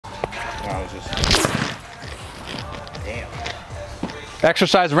I was just... Damn.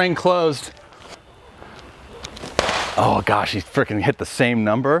 Exercise ring closed. Oh gosh, he freaking hit the same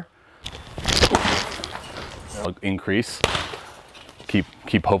number. Increase.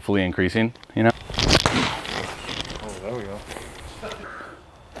 Keep hopefully increasing, you know? Oh, there we go.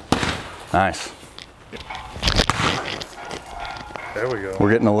 Nice. There we go.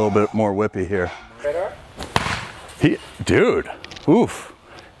 We're getting a little bit more whippy here. Better? Dude, oof.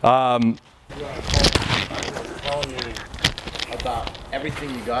 I'm telling you about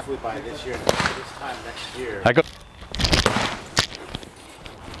everything you got by this year, this time next year. I go.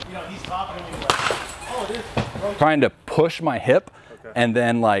 You know, he's talking to me like, oh, it is. Trying to push my hip and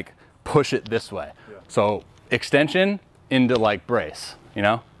then like push it this way. Yeah. So extension into like brace, you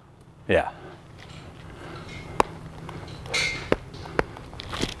know? Yeah.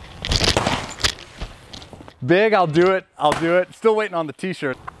 Big, I'll do it. I'll do it. Still waiting on the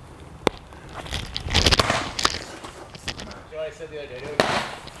t-shirt.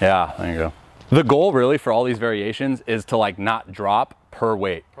 Yeah, there you go. The goal really for all these variations is to like not drop per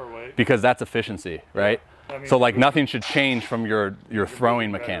weight. Because that's efficiency, right? Yeah. So like nothing should change from your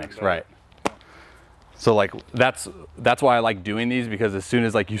throwing mechanics, right? So like that's why I like doing these, because as soon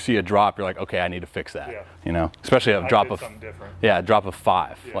as like you see a drop, you're like, okay, I need to fix that. Yeah. You know, especially a drop of a drop of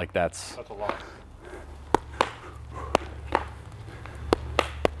 5. Yeah. Like that's a lot.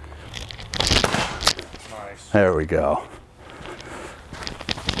 Nice. There we go.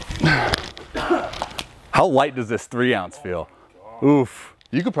 How light does this 3-ounce feel? Oof.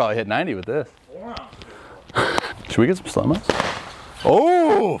 You could probably hit 90 with this. 4 ounce. Should we get some slow-mos?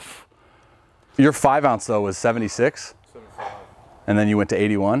 Oof. Your 5-ounce though was 76? 75. And then you went to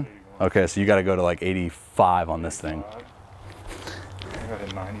 81? Okay, so you got to go to like 85 on this thing. I got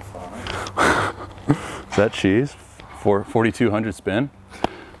a 95. Is that cheese? 4,200 spin?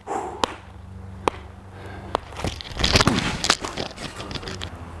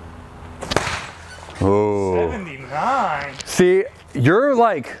 Oh. 79. See, you're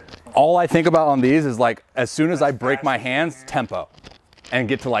like, all I think about on these is like, as soon as I break my hands, tempo. And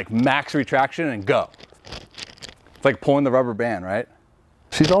get to like max retraction and go. It's like pulling the rubber band, right?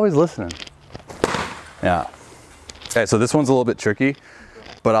 She's always listening. Yeah. Okay, so this one's a little bit tricky,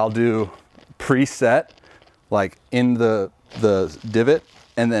 but I'll do preset, like in the divot,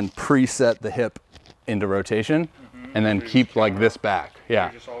 and then preset the hip into rotation, and then keep like this back. Yeah.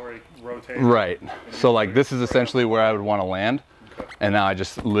 You're just already rotating. Right. So like this is essentially where I would want to land, and now I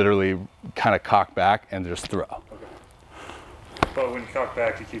just literally kind of cock back and just throw. But when you cock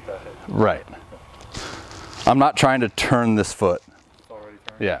back, you keep that hip. Right. I'm not trying to turn this foot. It's already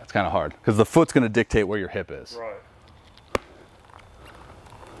turned. Yeah, it's kind of hard because the foot's going to dictate where your hip is. Right.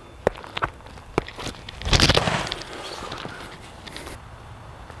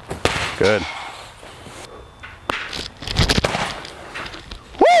 Good.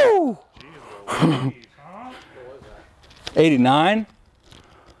 Woo! Jeez, huh? 89?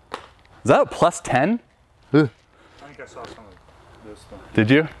 Is that a plus 10? I think I saw some of this thing. Did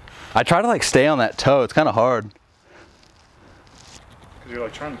you? I try to like stay on that toe. It's kind of hard. Because you're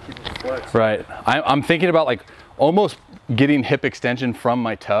like trying to keep it flexed. Right. I'm thinking about like almost getting hip extension from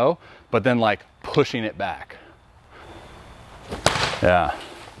my toe, but then like pushing it back. Yeah.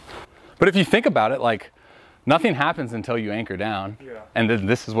 But if you think about it, like nothing happens until you anchor down. Yeah. And then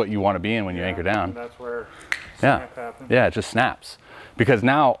this is what you want to be in when you anchor down. And that's where snap happens. Yeah, it just snaps. Because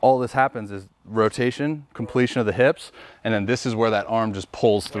now all this happens is rotation, completion of the hips, and then this is where that arm just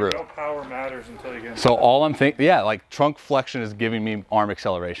pulls through. No power matters until you get into So that. all I'm thinking, yeah, like trunk flexion is giving me arm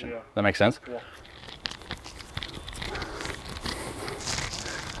acceleration. Yeah. That makes sense? Yeah.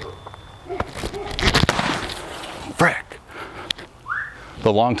 Frick.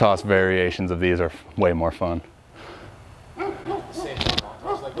 The long toss variations of these are way more fun.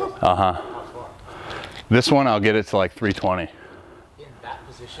 Uh-huh. This one, I'll get it to like 320. In that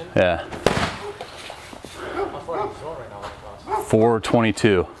position? Yeah. How far are you throwing right now?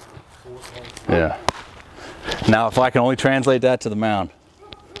 422. 422. Yeah. Now, if I can only translate that to the mound.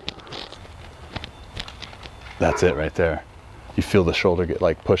 That's it right there. You feel the shoulder get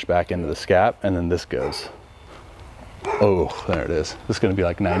like pushed back into the scap, and then this goes. Oh, there it is. This is going to be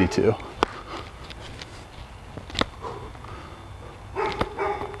like 92.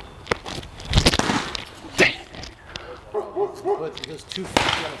 Dang. But because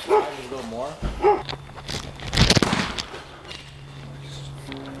 250 on the side and go more.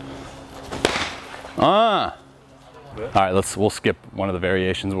 Ah. All right, we'll skip one of the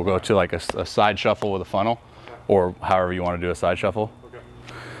variations. We'll go to like a side shuffle with a funnel, or however you want to do a side shuffle. Okay.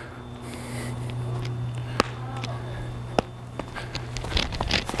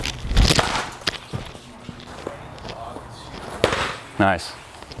 Nice.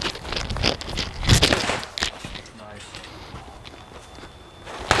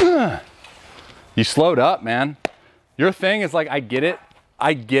 Nice. You slowed up, man. Your thing is like, I get it.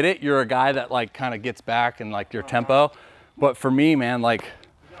 I get it. You're a guy that like kind of gets back and like your tempo. But for me, man, like,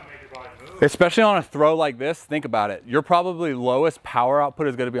 especially on a throw like this, think about it. Your probably lowest power output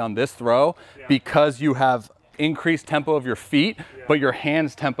is going to be on this throw because you have increased tempo of your feet, but your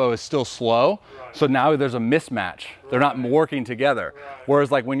hands tempo is still slow. So now there's a mismatch. They're not working together. Whereas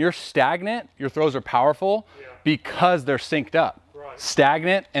like when you're stagnant, your throws are powerful because they're synced up.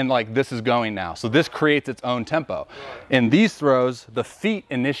 Stagnant and like this is going now. So this creates its own tempo. In these throws, the feet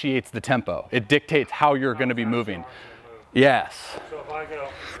initiates the tempo. It dictates how you're going to be moving. Yes. So if I go,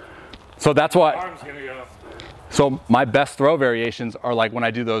 so that's why. arm's gonna go. So my best throw variations are like when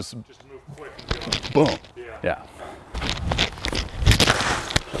I do those. Just move quick and go. Boom. Yeah.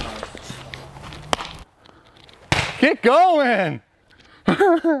 Get going.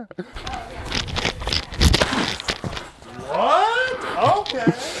 What? Okay.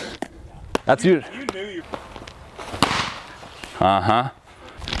 That's you. You knew you. Uh-huh.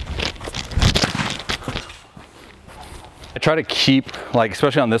 I try to keep, like,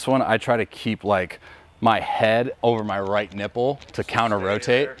 especially on this one, I try to keep like my head over my right nipple to counter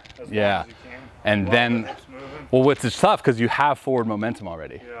rotate. Yeah. And then, well, it's tough because you have forward momentum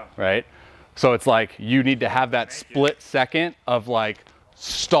already, right? So it's like you need to have that split second of like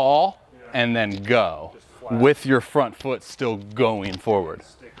stall and then go with your front foot still going forward.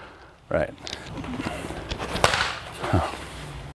 Right.